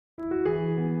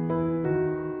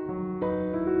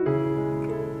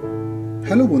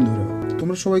Hello বন্ধুরা,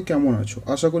 তোমরা সবাই কেমন আছো?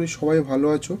 আশা করি সবাই ভালো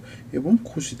আছো এবং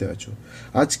খুশিতে আছো।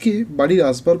 আজকে বাড়ির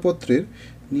আসবাবপত্রের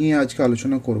নিয়ে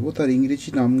আলোচনা করব, তার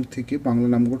ইংরেজি নাম থেকে বাংলা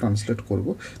নামগুলো ট্রান্সলেট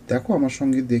করব। দেখো, আমার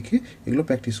সঙ্গে দেখে এগুলো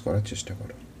প্র্যাকটিস করার চেষ্টা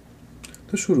করো।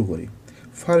 তো শুরু করি।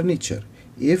 ফার্নিচার,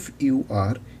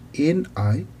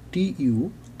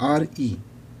 FURNITURE,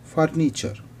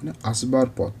 ফার্নিচার মানে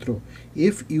আসবাবপত্র।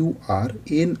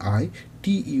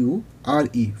 FURNITURE,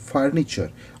 ফার্নিচার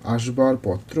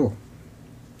আসবাবপত্র।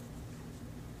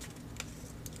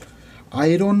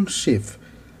 Iron chef,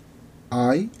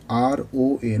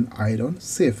 IRON, iron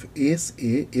chef,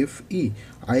 SAFE,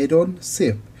 iron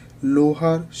chef.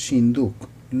 লোহার সিন্দুক,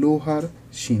 লোহার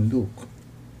সিন্দুক।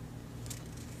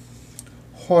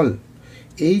 হল,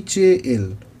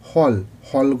 HAL, হল,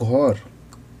 হল ঘর।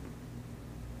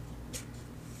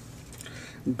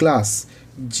 গ্লাস,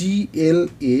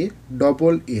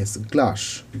 GLASS,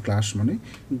 গ্লাস, গ্লাস মানে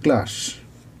glass.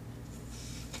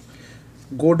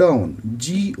 Godown,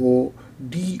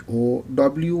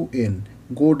 GODOWN,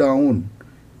 godown,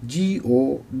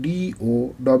 GODOWN,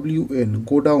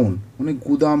 godown মানে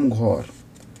গুদাম ঘর,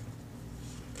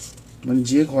 মানে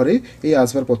যে ঘরে এই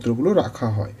আসবাবপত্রগুলো রাখা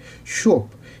হয়। সোপ,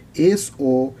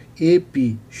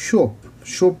 SOAP, সোপ,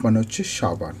 সোপ মানে হচ্ছে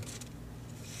সাবান।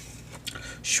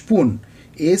 Spoon,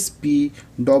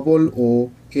 SPOON,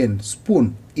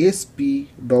 spoon,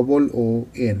 SPOON,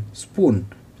 spoon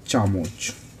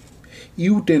চামচ।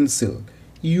 Utensil,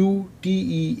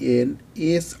 UTENSIL,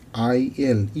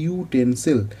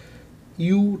 utensil,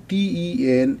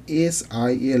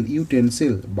 UTENSIL,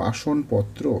 utensil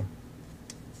বাসনপত্র।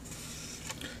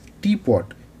 Teapot,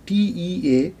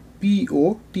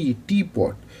 TEAPOT,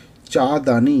 teapot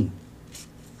চাদানি।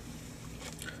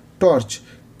 Torch,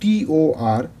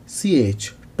 TORCH,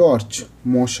 torch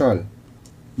মশাল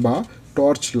বা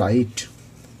torch light.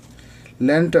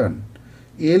 Lantern,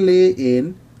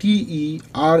 LANTERN,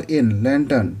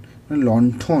 lantern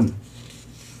লণ্ঠন।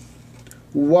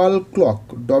 Wall clock,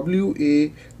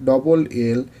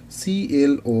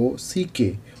 WALLCLOCK,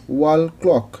 wall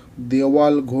clock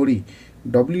দেওয়াল ঘড়ি,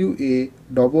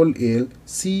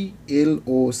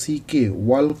 WALLCLOCK,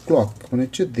 ওয়াল ক্লক মানে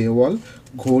হচ্ছে দেওয়াল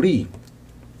ঘড়ি।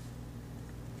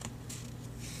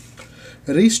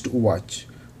 Wrist watch,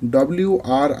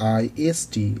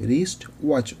 WRIST, wrist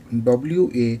watch,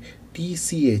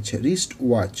 WATCH, wrist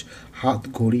watch হাত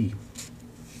ঘড়ি।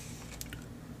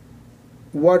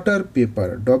 ওয়াটার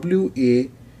পেপার,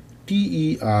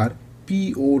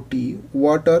 WATERPOT,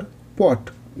 ওয়াটার পট,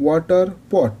 ওয়াটার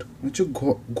পট হচ্ছে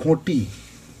ঘটি।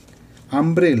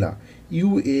 আমব্রেলা,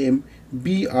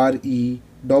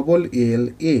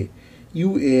 UMBRELLA,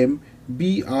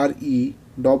 UMBRELLA,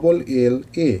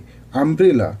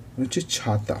 আমব্রেলা হচ্ছে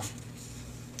ছাতা।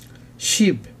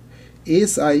 শিভ,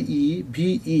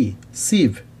 SIEVE,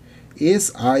 শিভ,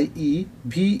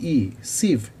 SIEVE,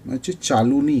 শিভ হচ্ছে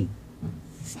চালুনি।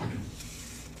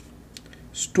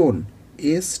 স্টোন,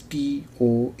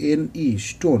 STONE,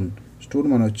 স্টোন, স্টোন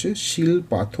মানে হচ্ছে শিল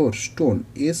পাথর, স্টোন,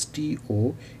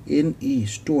 STONE,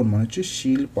 স্টোন মানে হচ্ছে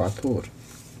শিল পাথর।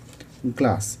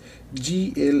 গ্লাস,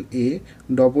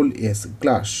 GLASS,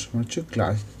 গ্লাস মানে হচ্ছে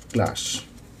গ্লাস।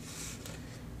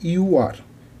 ইউয়ার,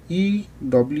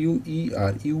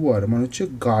 EWER, ইউয়ার মানে হচ্ছে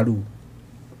গাড়ু,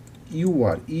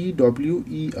 ইউয়ার,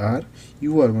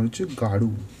 EWER মানে হচ্ছে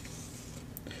গাড়ু।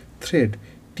 থ্রেড,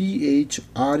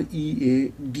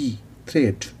 THREAD,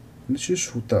 থ্রেড মানে হচ্ছে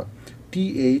সুতা,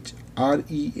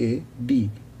 THREAD,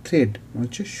 থ্রেড মানে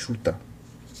হচ্ছে সুতা।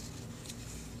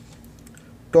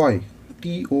 টয়,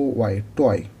 TOY,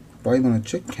 টয়, টয় মানে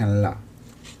হচ্ছে খেলনা।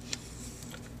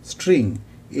 স্ট্রিং,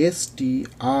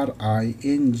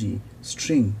 STRING,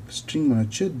 স্ট্রিং, স্ট্রিং মানে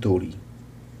হচ্ছে দড়ি।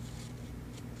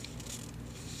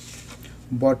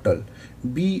 বটল,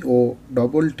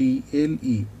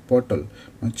 BOTTLE, বটল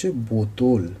মানে হচ্ছে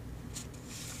বোতল।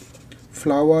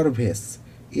 ফ্লাওয়ার ভেস,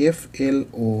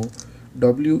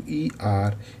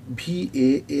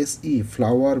 FLOWERVASE,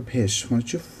 ফ্লাওয়ার ভেস মানে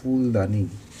হচ্ছে ফুলদানি।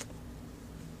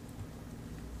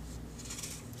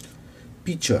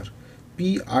 Pitcher,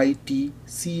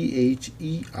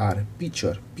 PITCHER,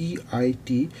 pitcher,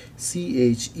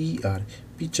 PITCHER,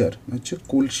 pitcher হচ্ছে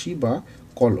কলসি বা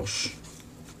কলস।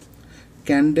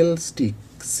 Candle stick,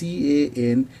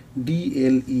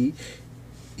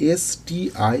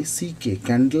 CANDLESTICK,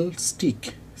 candle stick,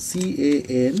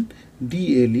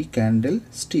 CANDLE, candle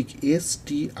stick,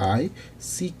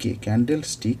 STICK, candle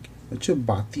stick হচ্ছে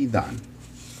বাতি দান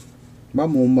বা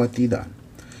মোমবাতি দান।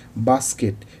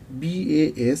 বাস্কেট,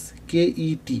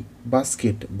 BASKET,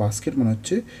 বাস্কেট, বাস্কেট মানে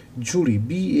হচ্ছে ঝুড়ি,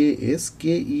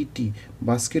 BASKET,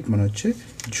 বাস্কেট মানে হচ্ছে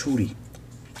ঝুড়ি।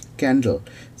 ক্যান্ডেল,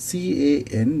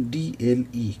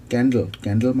 CANDLE, ক্যান্ডেল,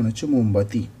 ক্যান্ডেল মানে হচ্ছে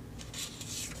মোমবাতি।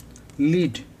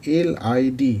 লিড,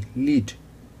 LID, লিড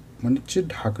মানে হচ্ছে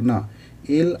ঢাকনা,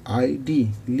 LID,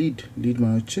 লিড, লিড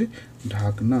মানে হচ্ছে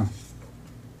ঢাকনা।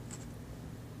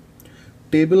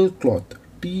 Table cloth,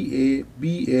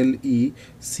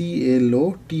 TABLECLOTH,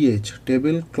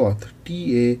 table cloth,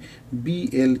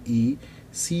 TABLECLOTH,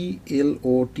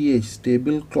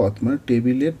 table cloth মানে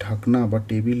টেবিলের ঢাকনা বা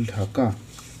table Dhaka.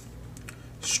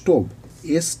 Stove,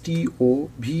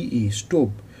 STOVE, stove,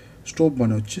 stove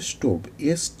মানে হচ্ছে স্টোভ,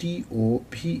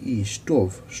 STOVE, স্টোভ,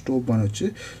 স্টোভ মানে হচ্ছে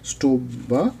স্টোভ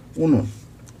বা উনুন।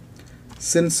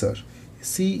 সেন্সার,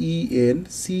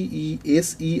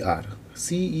 CENCESER,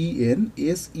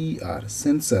 CENSER,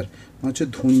 সেন্সার মানে হচ্ছে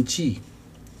Dhunchi.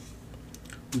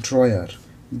 Drawer,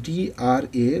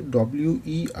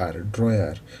 DRAWER,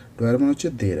 drawer, drawer মানে হচ্ছে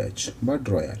দেরাজ বা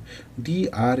ড্রয়ার,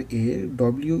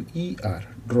 DRAWER,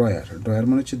 ড্রয়ার, ড্রয়ার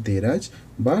মানে হচ্ছে দেরাজ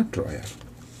বা drawer.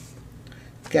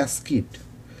 Casket,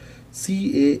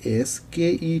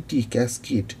 CASKET,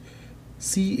 casket,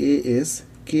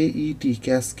 CASKET,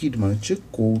 casket মানে হচ্ছে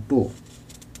কৌটো।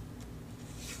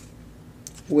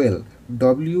 ওয়েল,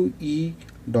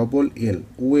 WELL,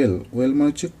 ওয়েল, ওয়েল মানে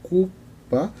হচ্ছে কূপ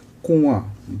বা কুয়া,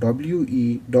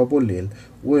 WELL,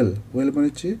 ওয়েল, ওয়েল মানে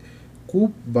হচ্ছে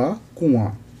কূপ বা কুয়া।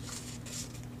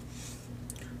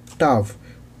 Tub,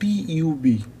 TUB,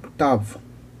 tub,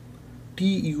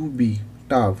 TUB,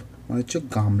 tub মানে হচ্ছে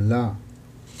গামলা।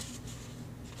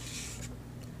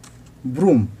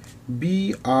 ব্রুম,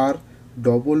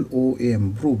 BROOM,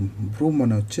 ব্রুম, ব্রুম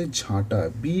মানে হচ্ছে ঝাঁটা,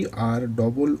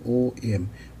 BROOM,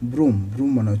 ব্রুম,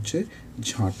 ব্রুম মানে হচ্ছে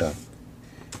ঝাঁটা।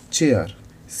 Chair,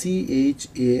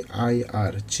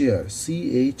 CHAIR, chair,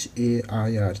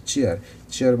 CHAIR, chair,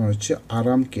 chair মানে হচ্ছে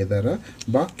আরাম কেদারা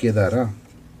বা কেদারা।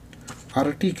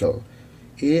 Article,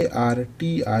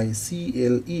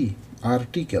 ARTICLE,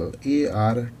 article,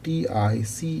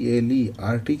 ARTICLE,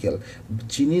 article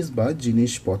জিনিস বা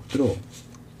জিনিসপত্র।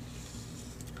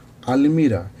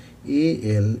 আলমিরা,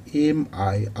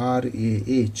 ALMIRAH,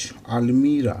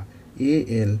 আলমিরা,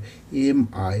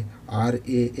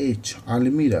 ALMIRAH,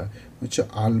 আলমিরা হচ্ছে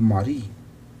আলমারি।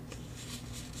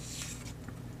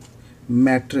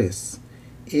 Mattress,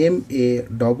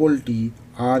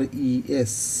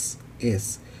 MATTRESS,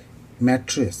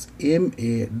 mattress,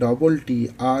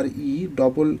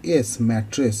 MATTRESS,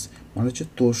 mattress মানে হচ্ছে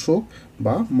তোষক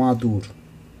বা মাদুর।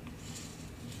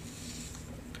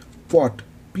 পট,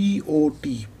 POT,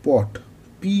 পট,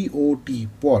 POT,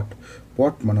 পট,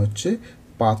 পট মানে হচ্ছে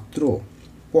পাত্র,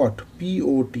 পট,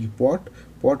 POT, পট,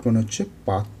 পট মানে হচ্ছে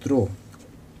পাত্র।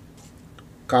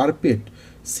 Carpet,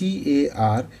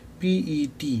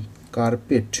 CARPET,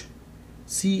 carpet,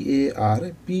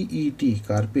 CARPET,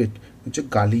 carpet হচ্ছে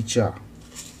গালিচা।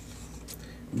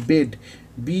 বেড,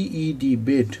 BED,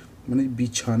 বেড মানে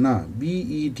বিছানা,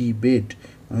 BED, বেড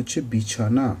মানে হচ্ছে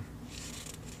বিছানা।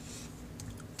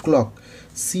 ক্লক,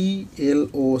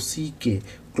 CLOCK,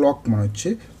 ক্লক মানে হচ্ছে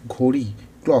ঘড়ি,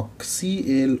 ক্লক,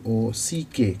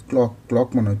 CLOCK, ক্লক, ক্লক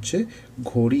মানে হচ্ছে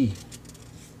ঘড়ি।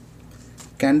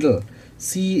 ক্যান্ডেল,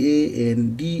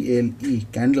 CANDLE,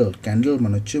 ক্যান্ডেল, ক্যান্ডেল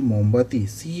মানে হচ্ছে মোমবাতি,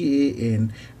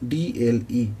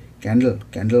 CANDLE, ক্যান্ডেল,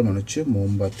 ক্যান্ডেল মানে হচ্ছে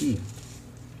মোমবাতি।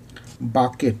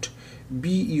 বাকেট,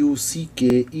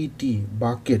 BUCKET,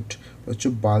 বাকেট হচ্ছে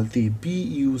বালতি,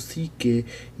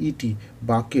 BUCKET,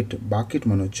 বাকেট, বাকেট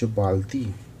মানে হচ্ছে বালতি।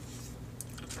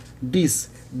 Dish,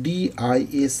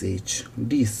 DISH,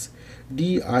 dish,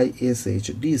 DISH,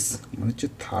 dish মানে হচ্ছে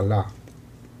থালা।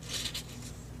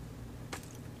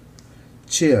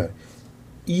 Chair,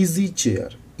 easy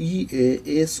chair,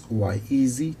 EASY,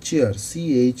 easy chair,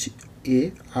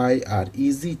 CHAIR,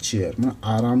 easy chair মানে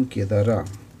আরাম কেদারা,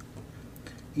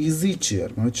 ইজি চেয়ার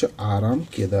মানে হচ্ছে আরাম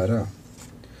কেদারা।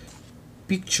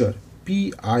 পিকচার,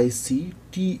 PICTURE,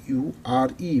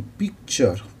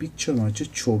 পিকচার, পিকচার মানে হচ্ছে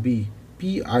ছবি,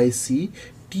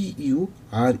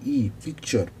 PICTURE,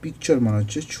 পিকচার, পিকচার মানে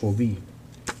হচ্ছে ছবি।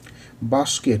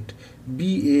 Basket,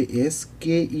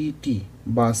 BASKET,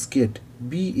 basket,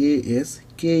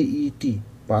 BASKET,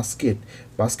 basket,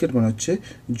 basket মানে হচ্ছে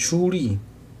ঝুড়ি।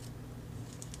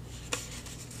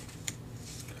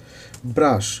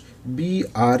 ব্রাশ,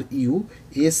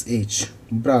 BRUSH,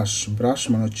 ব্রাশ, ব্রাশ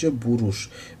মানে হচ্ছে বুরুশ,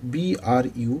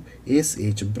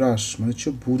 BRUSH, ব্রাশ মানে হচ্ছে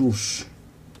বুরুশ।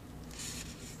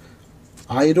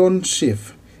 Iron chef,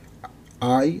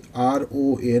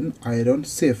 IRON, iron,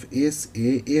 chef,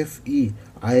 SAFE,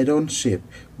 iron chef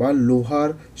বা লোহার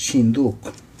সিন্দুক।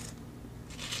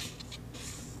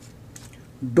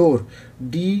 ডোর,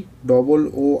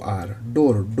 DOOR,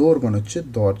 ডোর, ডোর মানে হচ্ছে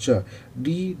দরজা,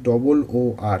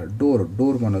 DOOR, ডোর,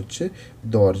 ডোর মানে হচ্ছে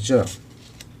দরজা।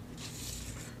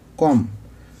 কম,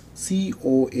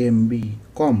 COMB,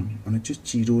 কম মানে হচ্ছে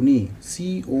চিরুনি,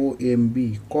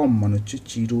 COMB, কম মানে হচ্ছে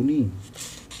চিরুনি।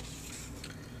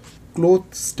 Cloth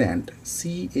stand,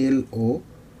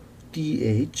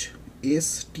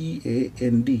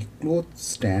 CLOTHSTAND, cloth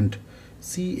stand,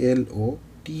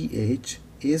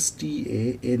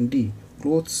 CLOTHSTAND,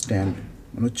 cloth stand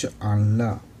মানে হচ্ছে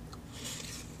আনলা।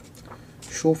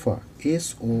 Sofa,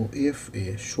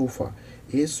 SOFA, sofa,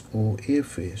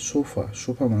 SOFA, sofa,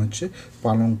 sofa মানে হচ্ছে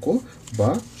পালঙ্ক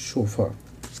বা sofa.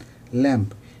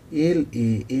 Lamp,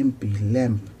 LAMP,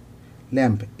 lamp,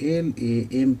 lamp,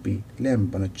 LAMP,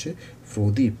 lamp মানে হচ্ছে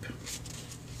প্রদীপ।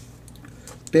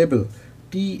 Table,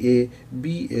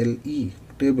 TABLE,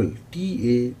 table,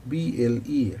 TABLE,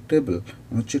 table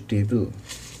মানে হচ্ছে table.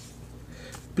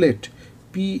 Plate,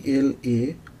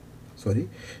 PLATE,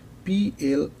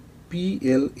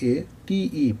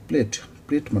 plate,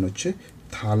 plate মানে হচ্ছে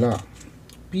থালা,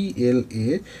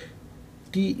 PLATE,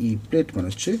 প্লেট মানে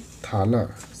হচ্ছে থালা।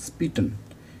 স্পিটন,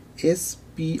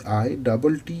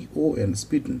 SPITTON,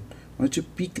 স্পিটন মানে হচ্ছে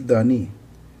পিকদানি,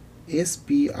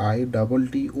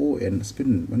 SPITTON,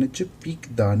 স্পিটন মানে হচ্ছে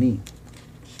পিকদানি।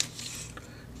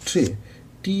 ট্রে,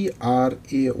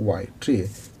 TRAY, ট্রে,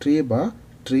 ট্রে বা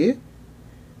ট্রে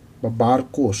বা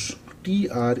বারকোষ,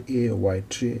 TRAY,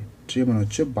 ট্রে, ট্রে মানে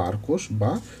হচ্ছে বারকোষ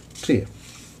বা tray.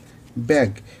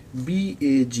 Bag,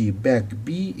 BAG, bag,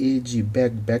 BAG,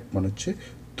 bag, bag মানে হচ্ছে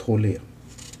থলে।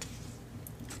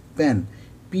 প্যান,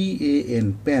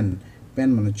 PAN, প্যান,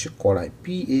 প্যান মানে হচ্ছে কড়াই,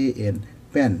 PAN,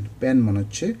 প্যান, প্যান মানে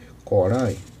হচ্ছে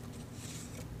কড়াই।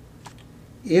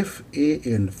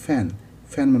 FAN, ফ্যান,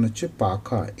 ফ্যান মানে হচ্ছে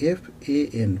পাখা,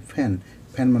 FAN, ফ্যান,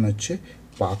 ফ্যান মানে হচ্ছে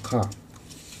পাখা।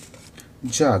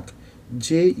 জাগ,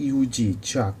 JUG,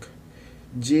 জাগ,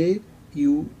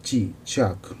 JUG,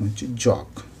 জাগ মানে হচ্ছে jug.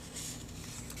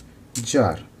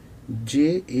 Jar,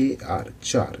 JAR,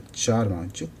 jar, jar মানে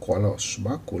হচ্ছে কলস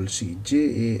বা কলসি,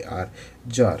 JAR,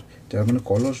 জার, যার মানে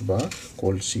কলস বা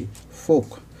কলসি।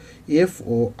 ফোক,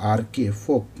 FORK,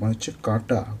 ফোক মানে হচ্ছে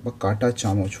কাঁটা বা কাঁটা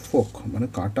চামচ, ফোক মানে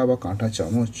কাঁটা বা কাঁটা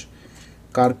চামচ।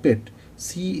 কার্পেট,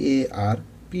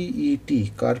 CARPET,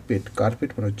 কার্পেট,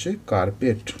 কার্পেট মানে হচ্ছে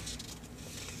carpet.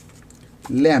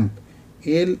 Lamp,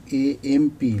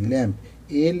 LAMP, lamp,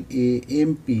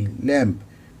 LAMP, lamp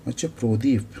হচ্ছে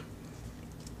প্রদীপ।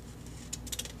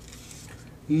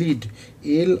 Lead,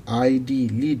 LID,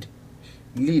 lead,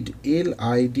 lead,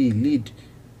 LID, lead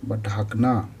বা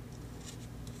ঢাকনা।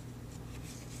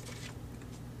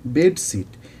 Bedsheet,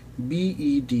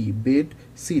 BED, bed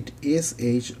seat,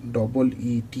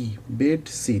 SHEET, bed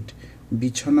seat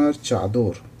বিছানার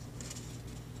চাদর।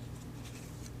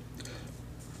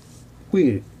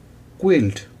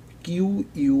 কুইল্ট,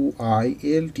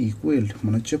 QUILT, কুইল্ট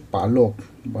মানে হচ্ছে পালক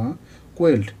বা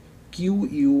কুইল্ট,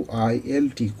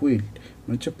 QUILT, কুইল্ট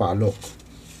মানে হচ্ছে পালক।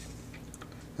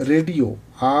 রেডিও,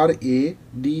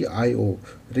 RADIO,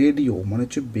 রেডিও মানে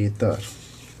হচ্ছে বেতার।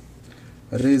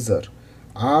 রেজার,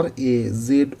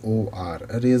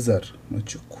 RAZOR, রেজার মানে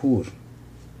হচ্ছে খুর।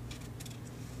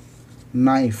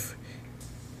 নাইফ,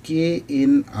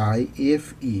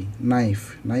 KNIFE,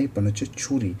 নাইফ, নাইফ মানে হচ্ছে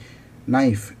ছুরি,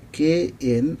 নাইফ,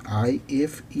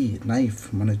 KNIFE,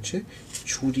 নাইফ মানে হচ্ছে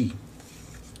ছুরি।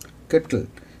 Kettle,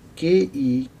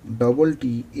 KETTLE,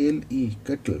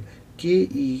 Kettle,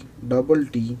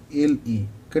 KETTLE,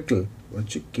 Kettle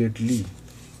হচ্ছে কেটলি।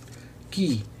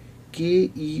 কি,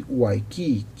 KEY,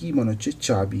 কি, কি মানে হচ্ছে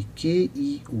চাবি,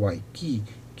 KEY, কি,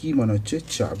 কি মানে হচ্ছে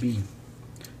চাবি।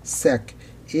 Sec,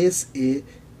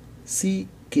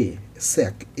 SACK,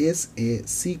 sec,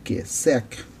 SACK,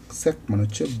 sec, sec মানে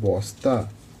হচ্ছে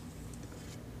বস্তা।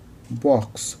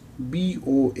 Box,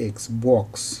 BOX,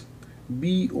 box,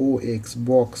 BOX,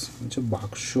 box হচ্ছে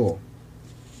বাক্স।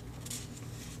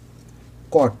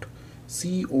 কট,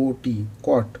 COT,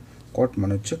 কট, কট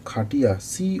মানে হচ্ছে খাটিয়া,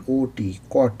 COT,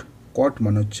 কট, কট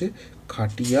মানে হচ্ছে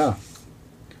খাটিয়া।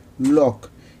 Lock,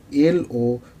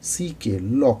 LOCK,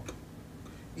 lock,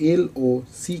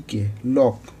 LOCK,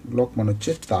 lock, lock মানে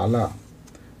হচ্ছে তালা।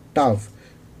 Tub,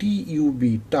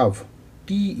 TUB, tub,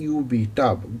 TUB,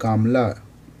 tub গামলা।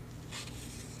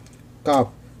 কাপ,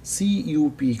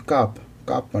 CUP, কাপ,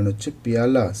 কাপ মানে হচ্ছে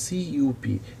পেয়ালা,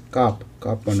 CUP, কাপ,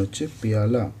 কাপ মানে হচ্ছে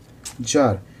পেয়ালা।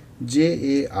 জার,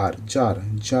 JAR, জার,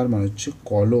 জার মানে হচ্ছে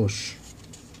কলস।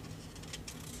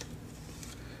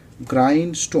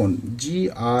 গ্রাইন্ডস্টোন,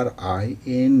 GRINDSTONE,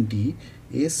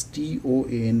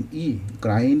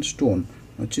 গ্রাইন্ডস্টোন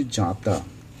হচ্ছে জাঁতা।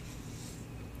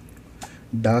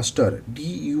 Duster,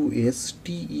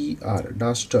 DUSTER,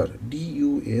 duster,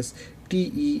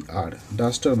 DUSTER,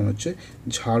 duster মানে হচ্ছে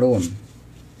ঝাড়ন।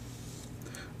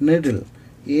 নেডল,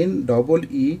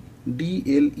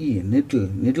 NEEDLE, নেডল,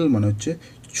 নেডল মানে হচ্ছে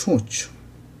ছুঁচ।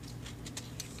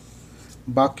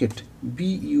 বাকেট,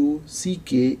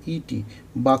 BUCKET,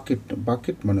 বাকেট,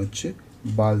 বাকেট মানে হচ্ছে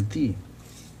বালতি।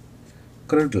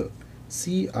 ক্রেডল,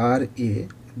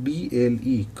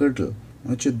 CRADLE, ক্রেডল মানে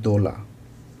হচ্ছে দোলা।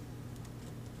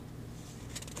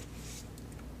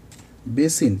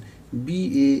 বেসিন,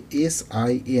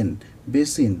 BASIN,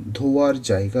 বেসিন ধোয়ার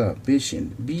জায়গা, বেসিন,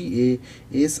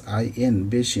 BASIN,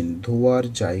 বেসিন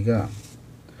ধোয়ার জায়গা।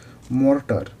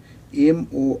 মর্টার,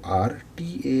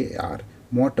 MORTAR,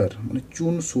 মর্টার মানে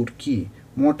চুন সুরকি,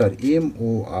 মর্টার,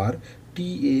 MORTAR,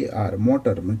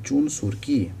 মর্টার মানে চুন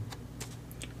সুরকি।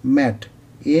 ম্যাট,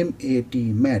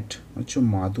 MAT, ম্যাট হচ্ছে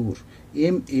মাদুর,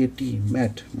 MAT,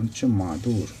 ম্যাট হচ্ছে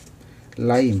মাদুর।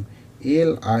 লাইম,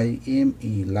 LIME,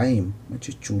 লাইম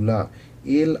হচ্ছে চুলা,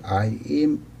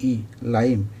 LIME,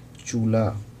 লাইম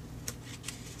চুলা।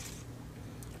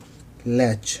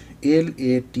 ল্যাচ,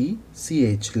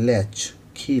 LATCH, ল্যাচ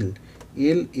খিল,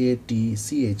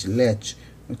 LATCH, ল্যাচ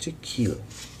হচ্ছে খিল।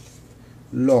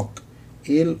 লক,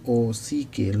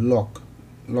 LOCK, লক,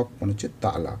 লক মানে হচ্ছে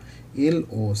তালা,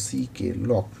 LOCK,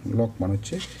 লক, লক মানে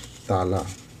হচ্ছে তালা।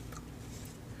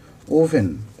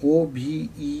 ওভেন,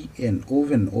 OVEN,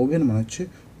 ওভেন, ওভেন মানে হচ্ছে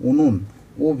উনুন,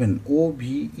 ওভেন,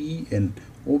 OVEN,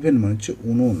 ওভেন মানে হচ্ছে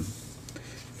উনুন।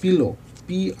 পিলো,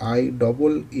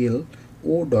 PILLOW,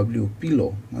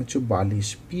 পিলো মানে হচ্ছে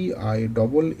বালিশ,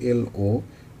 PILLOW,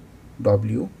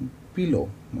 পিলো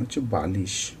মানে হচ্ছে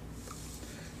বালিশ।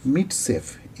 Meet safe,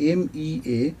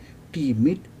 MEAT,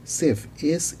 meet safe,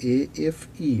 SAFE,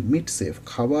 meet safe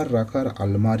খাবার রাখার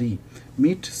আলমারি,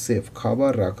 মিট সেফ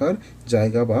খাবার রাখার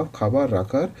জায়গা বা খাবার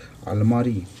রাখার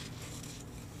আলমারি।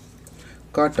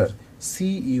 কাটার,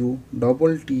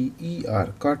 CUTTER,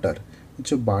 কাটার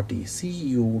হচ্ছে বাটি,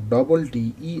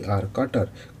 CUTTER, কাটার,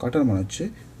 কাটার মানে হচ্ছে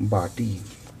বাটি।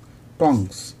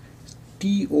 Tongs,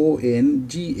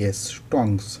 TONGS,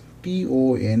 tongs,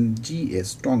 TONGS,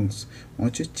 tongs মানে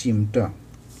হচ্ছে চিমটা।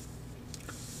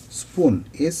 স্পুন,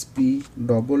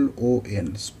 SPOON,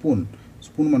 স্পুন,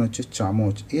 স্পুন মানে হচ্ছে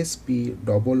চামচ,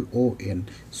 SPOON,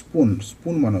 স্পুন,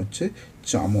 স্পুন মানে হচ্ছে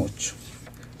চামচ।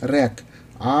 র্যাক,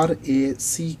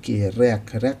 RACK,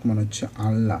 র্যাক, র্যাক মানে হচ্ছে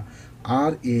আলনা,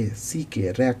 RACK,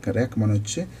 র্যাক, র্যাক মানে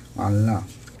হচ্ছে আলনা।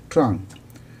 ট্রাঙ্ক,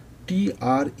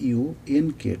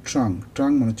 TRUNK, ট্রাঙ্ক,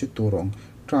 ট্রাঙ্ক মানে হচ্ছে তোরং,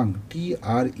 ট্রাঙ্ক,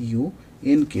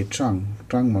 TRUNK, ট্রাঙ্ক,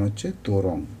 ট্রাঙ্ক মানে হচ্ছে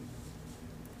তোরং।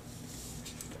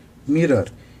 মিরর,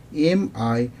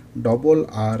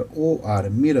 MIRROR,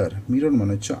 মিরর, মিরর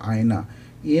মানে হচ্ছে আয়না,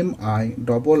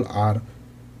 MIRROR,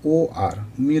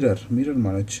 মিরর, মিরর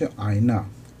মানে হচ্ছে আয়না।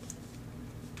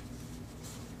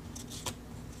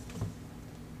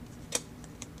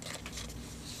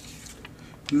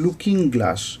 Looking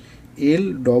glass,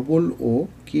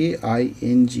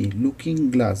 LOOKING, looking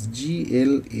glass,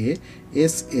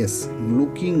 GLASS,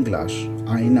 looking glass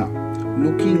আয়না।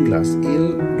 Looking glass,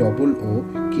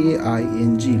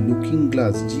 LOOKING, looking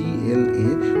glass,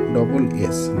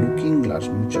 GLASS, looking glass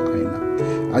হচ্ছে আয়না।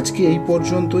 আজকে এই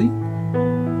পর্যন্তই।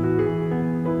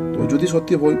 তো যদি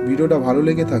সত্যি ভিডিওটা ভালো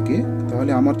লেগে থাকে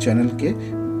তাহলে আমার চ্যানেলকে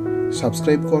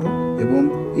সাবস্ক্রাইব করো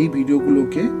এবং এই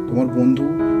ভিডিওগুলোকে তোমার বন্ধু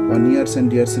বা নিয়ার্স অ্যান্ড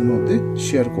ডিয়ার্সের মধ্যে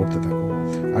শেয়ার করতে থাকো।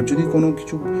 আর যদি কোনো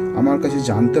কিছু আমার কাছে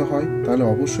জানতে হয় তাহলে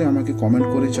অবশ্যই আমাকে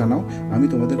কমেন্ট করে জানাও, আমি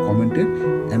তোমাদের কমেন্টের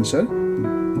অ্যান্সার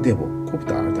দেব খুব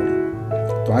তাড়াতাড়ি।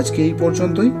 তো আজকে এই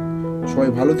পর্যন্তই।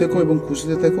 সবাই ভালো থেকো এবং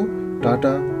খুশিতে থেকো।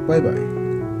 Tata, bye bye.